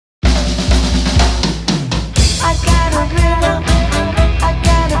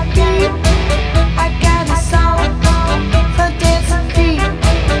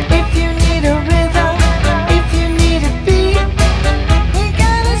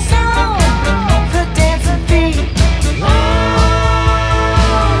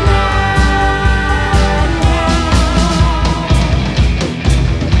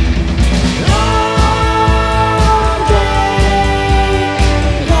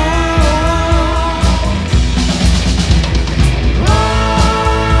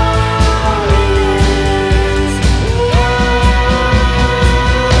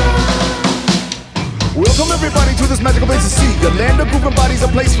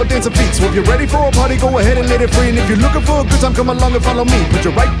for dancing feet. So if you're ready for a party, go ahead and let it free. And if you're looking for a good time, come along and follow me. Put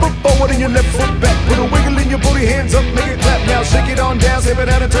your right foot forward and your left foot back. Put a wiggle in your booty, hands up, make it clap. Now shake it on down, step it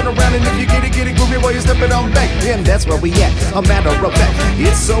out and turn around. And if you get it groovy while you step it on back, then that's where we at. A matter of fact,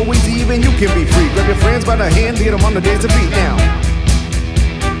 it's so easy, even you can be free. Grab your friends by the hand, lead them on the dancing feet now.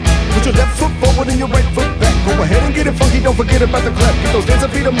 Put your left foot forward and your right foot back. Go ahead and get it funky, don't forget about the clap. Get those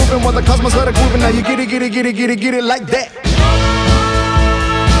dancing feet moving while the cosmos let it groove. And now you get it like that.